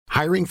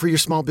Hiring for your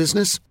small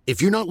business?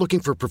 If you're not looking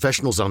for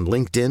professionals on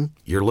LinkedIn,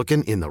 you're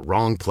looking in the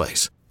wrong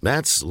place.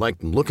 That's like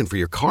looking for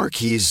your car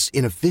keys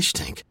in a fish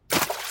tank.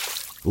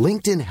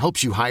 LinkedIn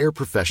helps you hire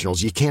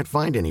professionals you can't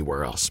find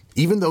anywhere else,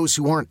 even those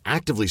who aren't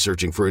actively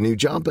searching for a new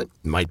job but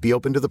might be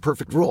open to the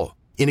perfect role.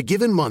 In a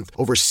given month,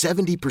 over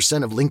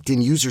 70% of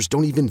LinkedIn users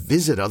don't even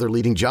visit other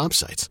leading job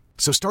sites.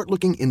 So start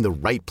looking in the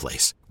right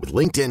place. With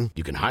LinkedIn,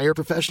 you can hire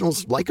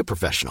professionals like a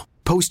professional.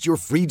 Post your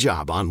free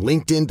job on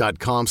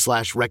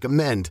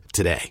linkedin.com/recommend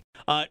today.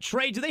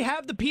 Trey, do they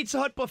have the Pizza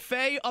Hut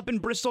buffet up in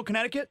Bristol,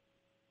 Connecticut?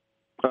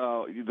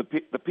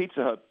 The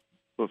Pizza Hut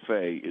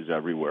buffet is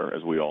everywhere,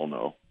 as we all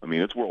know. I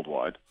mean, it's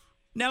worldwide.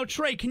 Now,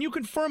 Trey, can you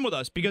confirm with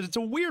us? Because it's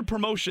a weird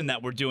promotion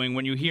that we're doing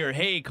when you hear,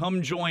 hey,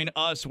 come join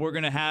us. We're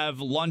going to have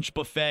lunch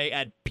buffet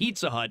at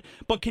Pizza Hut.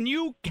 But can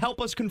you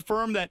help us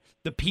confirm that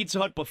the Pizza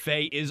Hut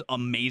buffet is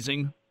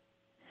amazing?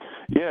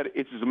 Yeah,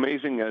 it's as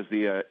amazing as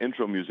the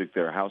intro music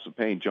there, House of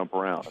Pain, Jump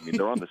Around. I mean,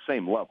 they're on the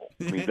same level.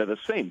 I mean, they're the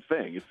same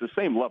thing. It's the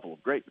same level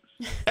of greatness.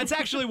 That's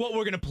actually what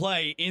we're going to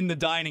play in the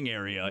dining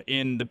area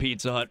in the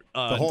Pizza Hut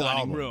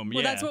dining room.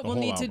 Well, that's what we'll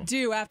need to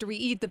do after we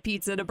eat the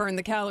pizza to burn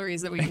the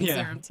calories that we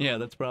consumed. Yeah,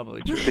 that's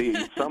probably true. See,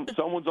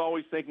 someone's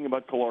always thinking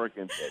about caloric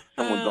intake.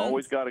 Someone's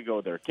always got to go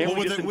there. Can't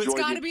we just enjoy It's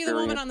got the to be the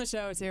woman on the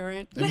show, too,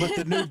 right? And with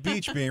the nude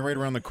beach being right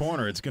around the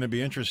corner, it's going to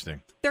be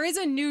interesting. There is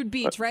a nude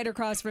beach right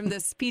across from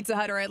this Pizza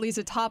Hut, or at least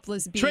a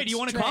topless beach. Trey, do you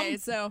want to come?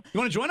 So. You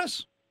want to join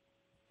us?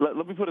 Let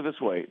me put it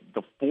this way.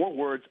 The 4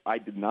 words I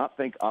did not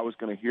think I was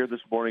going to hear this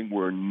morning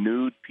were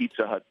nude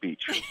Pizza Hut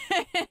beach.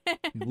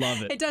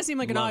 Love it. It does seem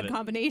like an odd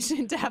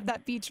combination to have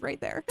that beach right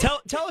there.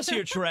 Tell us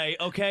here, Trey,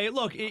 okay?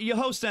 Look, you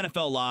host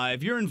NFL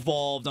Live. You're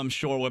involved, I'm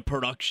sure, with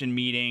production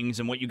meetings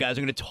and what you guys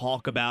are going to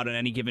talk about on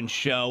any given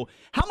show.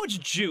 How much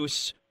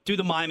juice do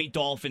the Miami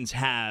Dolphins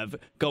have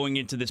going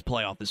into this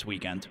playoff this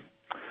weekend?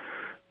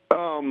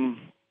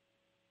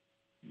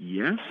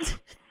 Yes.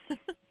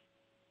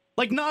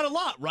 Like, not a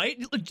lot, right?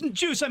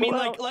 Juice, I mean,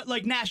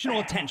 like national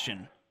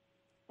attention.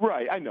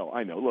 Right, I know.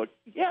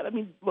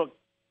 Look,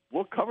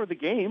 we'll cover the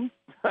game.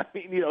 I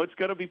mean, it's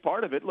going to be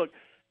part of it. Look,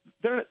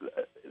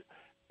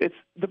 it's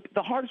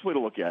the hardest way to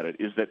look at it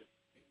is that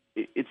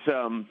it's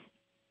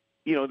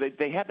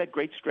they had that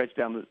great stretch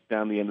down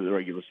the end of the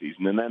regular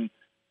season, and then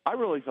I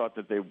really thought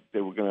that they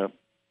were going to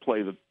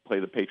play the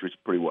Patriots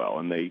pretty well,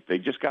 and they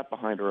just got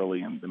behind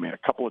early, and they made a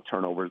couple of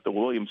turnovers. The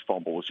Williams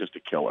fumble was just a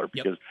killer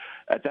because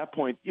at that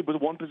point it was a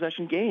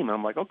one-possession game, and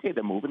I'm like, okay,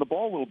 they're moving the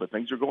ball a little bit.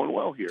 Things are going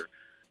well here.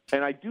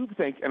 And I do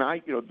think, and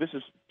this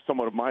is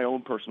somewhat of my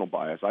own personal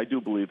bias, I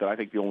do believe that I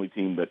think the only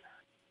team that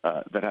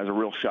has a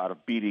real shot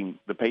of beating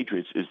the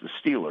Patriots is the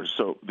Steelers.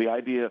 So the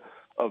idea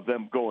of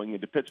them going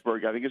into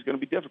Pittsburgh, I think, is going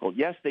to be difficult.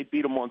 Yes, they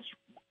beat them once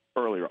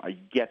earlier. I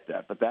get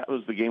that. But that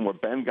was the game where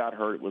Ben got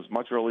hurt. It was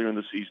much earlier in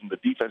the season. The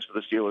defense for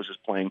the Steelers is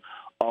playing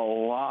a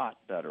lot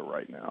better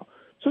right now.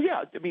 So,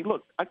 yeah, I mean,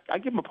 look, I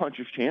give them a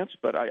puncher's chance,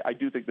 but I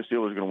do think the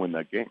Steelers are going to win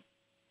that game.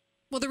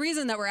 Well, the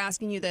reason that we're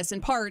asking you this in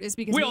part is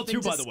because we've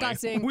been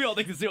discussing. We all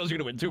think the Steelers are going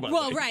to win too, by the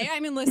way. Well, right. I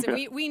mean, listen,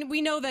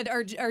 we know that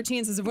our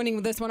chances of winning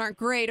with this one aren't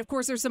great. Of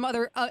course, there's some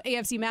other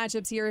AFC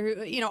matchups here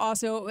who,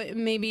 also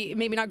maybe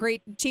not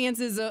great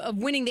chances of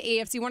winning the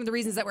AFC. One of the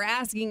reasons that we're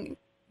asking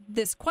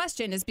this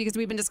question is because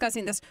we've been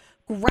discussing this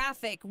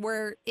graphic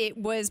where it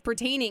was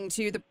pertaining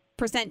to the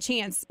percent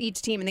chance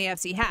each team in the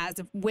AFC has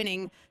of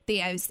winning the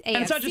AFC.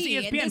 And it's not just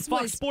ESPN.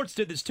 Fox Sports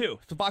did this too.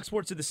 So Fox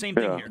Sports did the same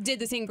thing here. Did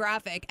the same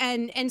graphic.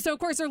 And so, of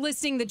course, they're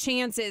listing the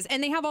chances,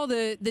 and they have all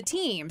the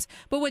teams.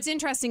 But what's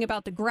interesting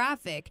about the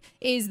graphic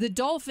is the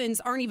Dolphins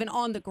aren't even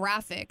on the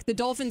graphic. The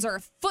Dolphins are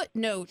a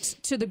footnote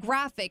to the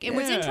graphic. And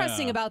what's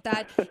interesting about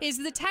that is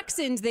the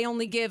Texans, they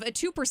only give a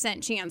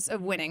 2% chance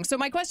of winning. So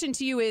my question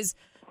to you is,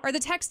 are the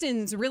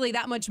Texans really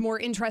that much more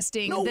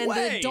interesting than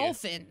the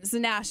Dolphins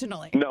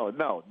nationally?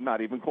 No,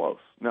 not even close.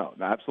 No,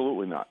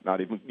 absolutely not.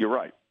 Not even. You're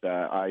right.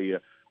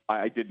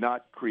 I did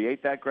not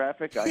create that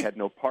graphic. I had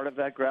no part of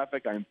that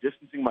graphic. I am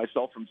distancing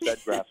myself from said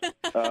graphic.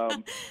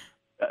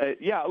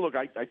 Look,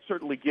 I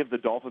certainly give the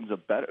Dolphins a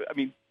better. I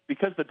mean,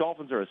 because the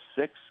Dolphins are a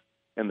 6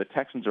 and the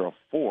Texans are a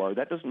 4,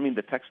 that doesn't mean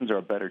the Texans are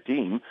a better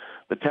team.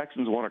 The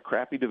Texans won a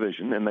crappy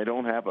division, and they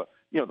don't have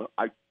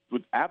I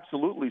would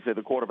absolutely say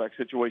the quarterback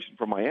situation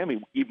for Miami,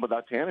 even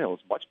without Tannehill, is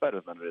much better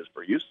than it is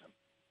for Houston.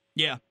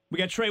 Yeah. We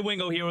got Trey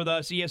Wingo here with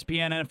us,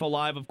 ESPN, NFL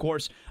Live, of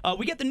course.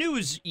 We got the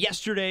news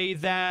yesterday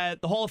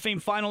that the Hall of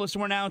Fame finalists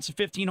were announced,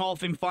 15 Hall of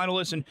Fame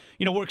finalists, and,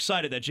 we're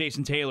excited that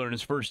Jason Taylor in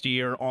his first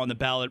year on the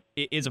ballot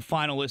is a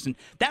finalist, and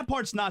that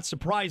part's not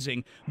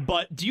surprising,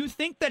 but do you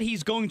think that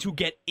he's going to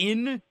get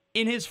in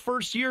his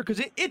first year?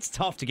 Because it's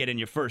tough to get in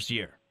your first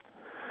year.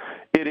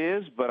 It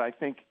is, but I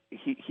think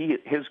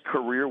his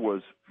career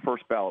was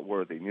first ballot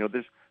worthy.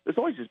 There's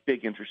always this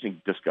big,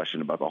 interesting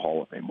discussion about the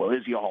Hall of Fame. Well,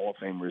 is he a Hall of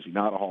Famer? Is he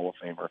not a Hall of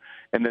Famer?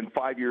 And then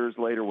 5 years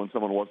later, when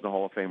someone wasn't a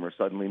Hall of Famer,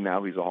 suddenly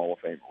now he's a Hall of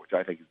Famer, which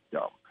I think is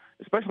dumb,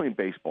 especially in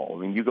baseball.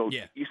 I mean,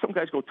 some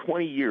guys go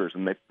 20 years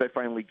and they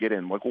finally get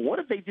in. Like, well, what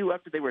did they do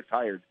after they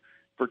retired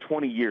for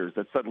 20 years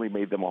that suddenly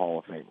made them a Hall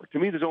of Famer? To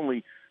me, there's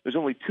only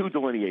two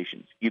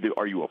delineations. Either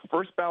are you a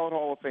first ballot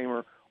Hall of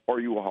Famer or are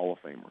you a Hall of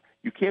Famer?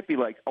 You can't be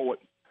like, oh, if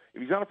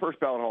he's not a first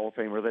ballot Hall of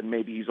Famer, then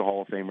maybe he's a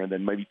Hall of Famer, and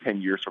then maybe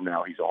 10 years from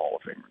now he's a Hall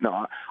of Famer.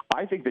 No,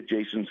 I think that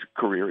Jason's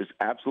career is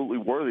absolutely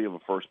worthy of a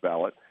first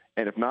ballot,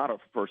 and if not a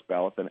first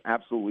ballot, then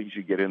absolutely he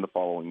should get in the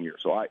following year.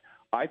 So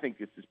I think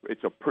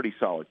it's a pretty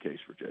solid case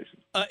for Jason.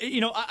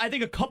 I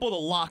think a couple of the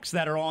locks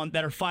that are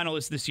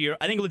finalists this year.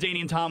 I think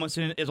LaDainian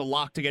Tomlinson is a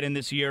lock to get in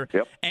this year.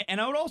 Yep. And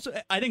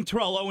I think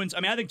Terrell Owens.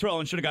 I think Terrell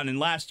Owens should have gotten in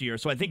last year,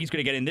 so I think he's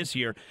going to get in this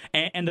year.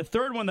 And the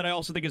third one that I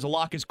also think is a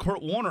lock is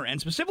Kurt Warner.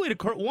 And specifically to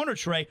Kurt Warner,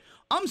 Trey,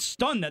 I'm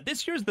stunned that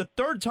this year's the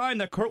third time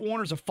that Kurt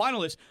Warner's a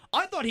finalist.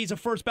 I thought he's a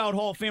first ballot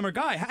Hall of Famer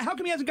guy. How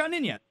come he hasn't gotten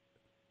in yet?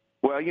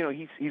 Well,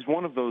 he's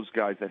one of those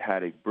guys that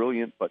had a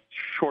brilliant but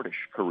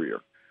shortish career.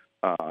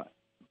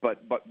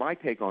 But my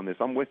take on this,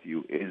 I'm with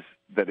you, is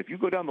that if you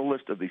go down the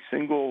list of the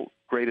single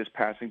greatest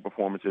passing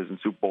performances in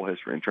Super Bowl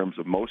history in terms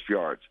of most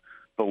yards,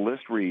 the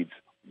list reads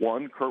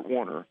 1, Kurt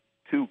Warner,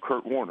 2,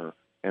 Kurt Warner,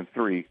 and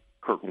 3,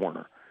 Kurt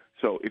Warner.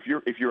 So if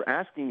you're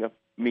asking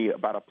me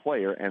about a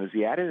player and is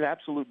he at his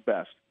absolute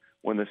best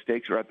when the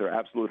stakes are at their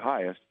absolute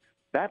highest,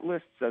 that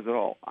list says it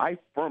all. I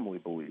firmly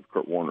believe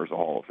Kurt Warner is a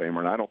Hall of Famer,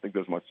 and I don't think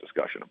there's much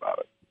discussion about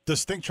it.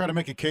 Does Stink try to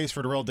make a case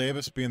for Darrell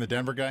Davis being the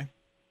Denver guy?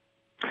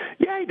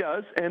 Yeah, he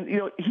does, and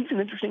he's an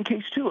interesting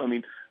case too.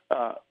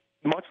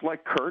 Much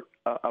like Kurt,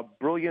 a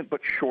brilliant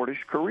but shortish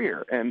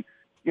career. And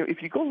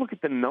if you go look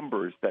at the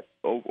numbers that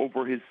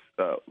over his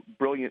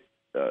brilliant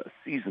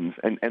seasons,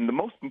 and the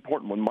most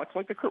important one, much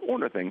like the Kurt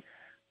Warner thing,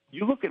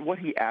 you look at what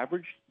he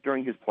averaged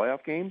during his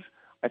playoff games.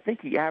 I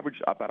think he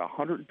averaged about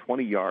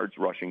 120 yards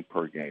rushing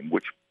per game,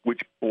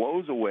 which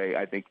blows away,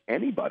 I think,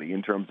 anybody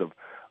in terms of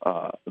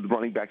the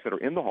running backs that are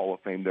in the Hall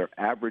of Fame, their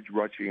average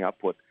rushing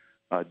output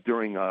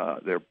during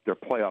their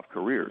playoff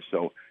careers.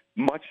 So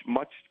much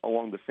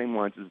along the same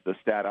lines as the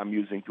stat I'm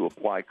using to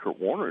apply Kurt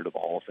Warner to the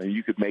Hall of Fame,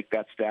 you could make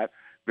that stat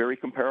very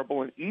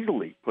comparable and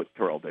easily put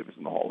Terrell Davis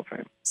in the Hall of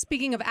Fame.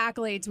 Speaking of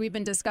accolades, we've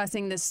been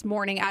discussing this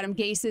morning Adam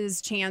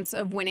Gase's chance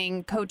of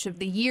winning Coach of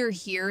the Year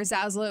here.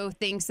 Zaslow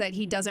thinks that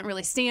he doesn't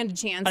really stand a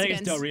chance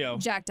against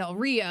Jack Del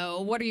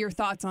Rio. What are your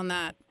thoughts on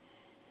that?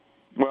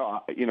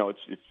 Well,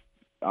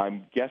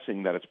 I'm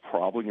guessing that it's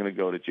probably going to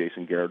go to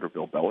Jason Garrett or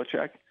Bill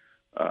Belichick.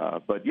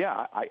 But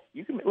yeah,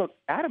 you can look.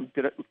 Adam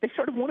did it. They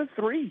started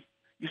 1-3.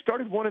 You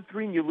started 1-3,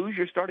 and you lose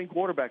your starting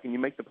quarterback, and you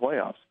make the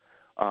playoffs.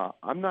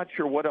 I'm not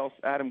sure what else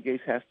Adam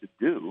Gase has to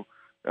do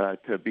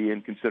to be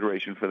in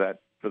consideration for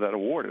that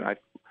award. And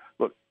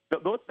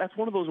that's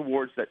one of those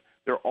awards that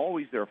there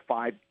are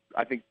 5.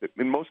 I think that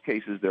in most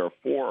cases there are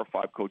 4 or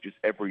 5 coaches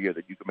every year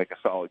that you can make a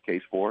solid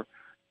case for.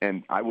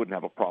 And I wouldn't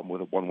have a problem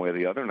with it one way or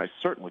the other. And I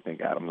certainly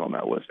think Adam's on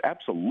that list.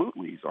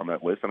 Absolutely he's on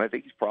that list. And I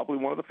think he's probably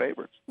one of the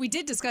favorites. We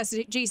did discuss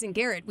Jason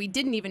Garrett. We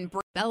didn't even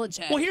bring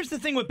Belichick. Well, here's the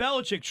thing with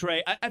Belichick,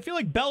 Trey. I feel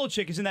like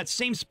Belichick is in that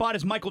same spot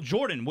as Michael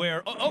Jordan,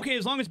 where, okay,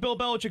 as long as Bill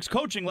Belichick's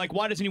coaching,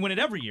 why doesn't he win it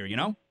every year,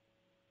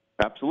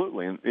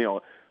 Absolutely. And,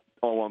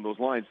 all along those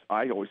lines,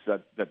 I always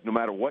said that no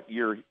matter what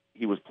year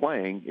he was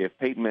playing, if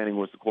Peyton Manning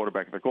was the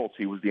quarterback of the Colts,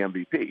 he was the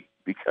MVP.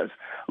 Because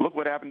look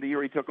what happened the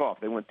year he took off.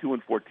 They went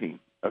 2-14.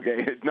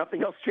 Okay,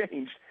 nothing else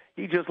changed.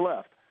 He just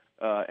left,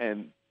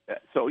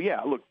 so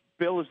yeah. Look,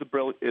 Bill is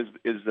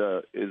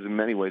in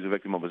many ways a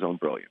victim of his own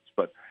brilliance.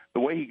 But the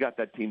way he got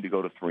that team to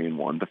go to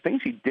 3-1, the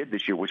things he did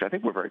this year, which I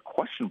think were very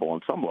questionable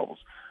on some levels,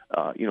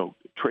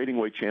 trading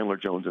away Chandler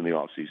Jones in the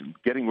offseason,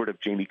 getting rid of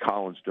Jamie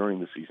Collins during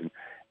the season,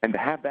 and to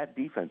have that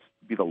defense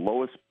be the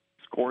lowest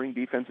scoring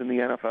defense in the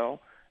NFL,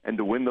 and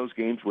to win those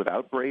games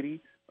without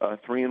Brady,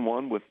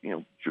 3-1 with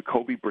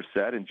Jacoby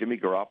Brissett and Jimmy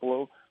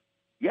Garoppolo.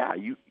 Yeah,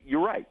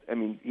 you're right.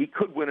 He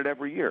could win it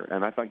every year,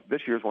 and I think this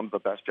year is one of the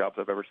best jobs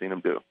I've ever seen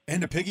him do.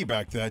 And to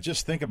piggyback that,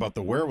 just think about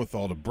the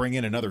wherewithal to bring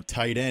in another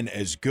tight end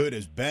as good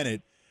as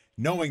Bennett,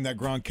 knowing that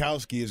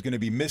Gronkowski is going to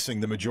be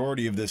missing the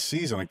majority of this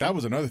season. That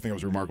was another thing that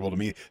was remarkable to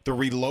me, the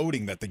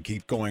reloading that they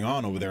keep going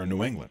on over there in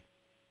New England.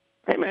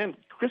 Hey, man,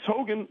 Chris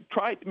Hogan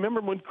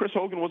remember when Chris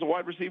Hogan was a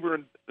wide receiver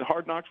in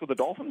Hard Knocks with the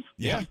Dolphins?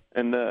 Yeah.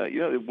 And,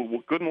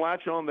 couldn't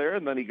latch on there,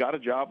 and then he got a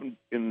job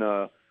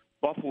in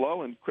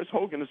Buffalo, and Chris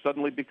Hogan has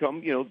suddenly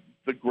become,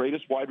 the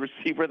greatest wide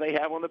receiver they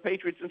have on the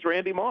Patriots since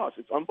Randy Moss.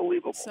 It's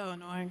unbelievable. So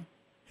annoying.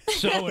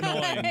 So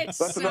annoying.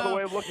 That's another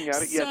way of looking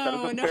at it. Yes, that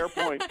is a fair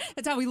point.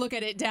 That's how we look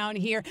at it down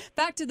here.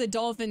 Back to the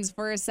Dolphins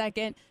for a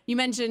second. You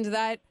mentioned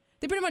that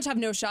they pretty much have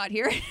no shot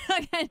here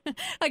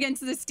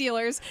against the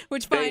Steelers,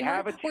 which they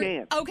have a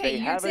chance. Okay,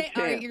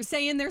 you're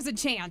saying there's a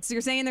chance.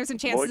 Does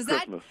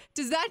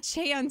that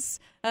chance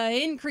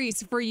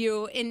increase for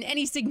you in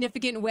any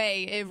significant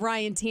way if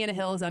Ryan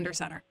Tannehill is under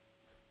center?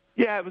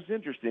 Yeah, it was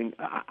interesting.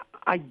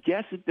 I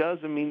guess it does.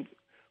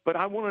 But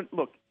I want to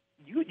look.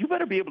 You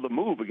better be able to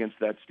move against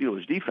that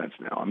Steelers defense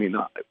now.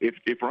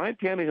 If Ryan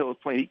Tannehill is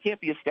playing, he can't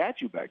be a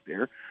statue back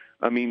there.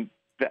 The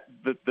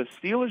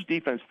Steelers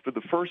defense for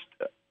the first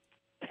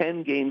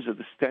 10 games of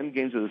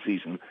the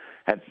season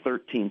had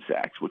 13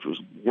 sacks, which was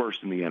worse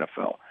in the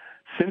NFL.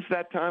 Since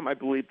that time, I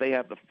believe they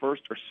have the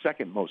first or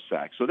second most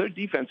sacks. So their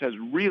defense has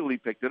really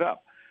picked it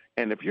up.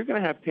 And if you're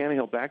going to have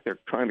Tannehill back there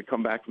trying to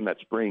come back from that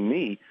sprained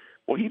knee,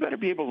 well, he better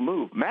be able to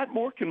move. Matt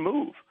Moore can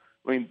move.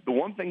 I mean, the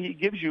one thing he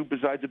gives you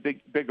besides a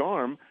big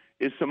arm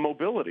is some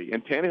mobility.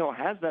 And Tannehill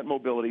has that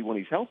mobility when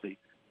he's healthy.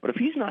 But if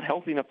he's not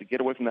healthy enough to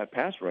get away from that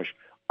pass rush,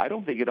 I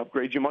don't think it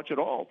upgrades you much at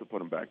all to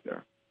put him back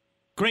there.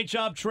 Great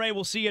job, Trey.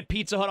 We'll see you at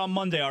Pizza Hut on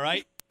Monday, all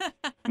right?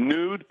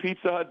 Nude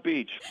Pizza Hut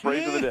Beach.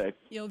 Phrase of the day.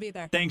 You'll be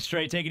there. Thanks,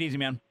 Trey. Take it easy,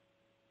 man.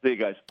 See you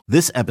guys.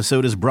 This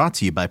episode is brought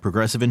to you by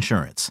Progressive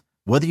Insurance.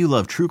 Whether you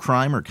love true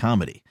crime or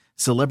comedy,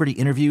 celebrity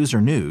interviews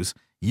or news,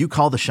 you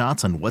call the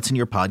shots on what's in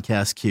your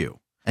podcast queue.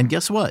 And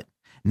guess what?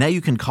 Now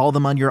you can call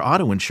them on your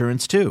auto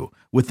insurance too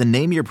with the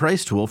Name Your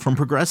Price tool from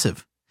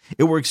Progressive.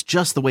 It works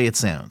just the way it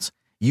sounds.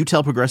 You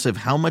tell Progressive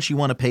how much you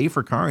want to pay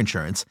for car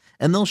insurance,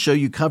 and they'll show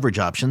you coverage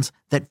options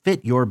that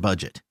fit your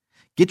budget.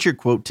 Get your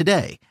quote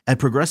today at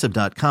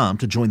Progressive.com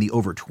to join the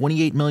over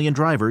 28 million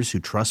drivers who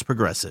trust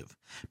Progressive.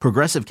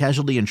 Progressive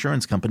Casualty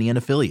Insurance Company and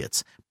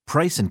Affiliates.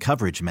 Price and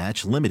coverage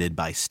match limited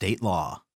by state law.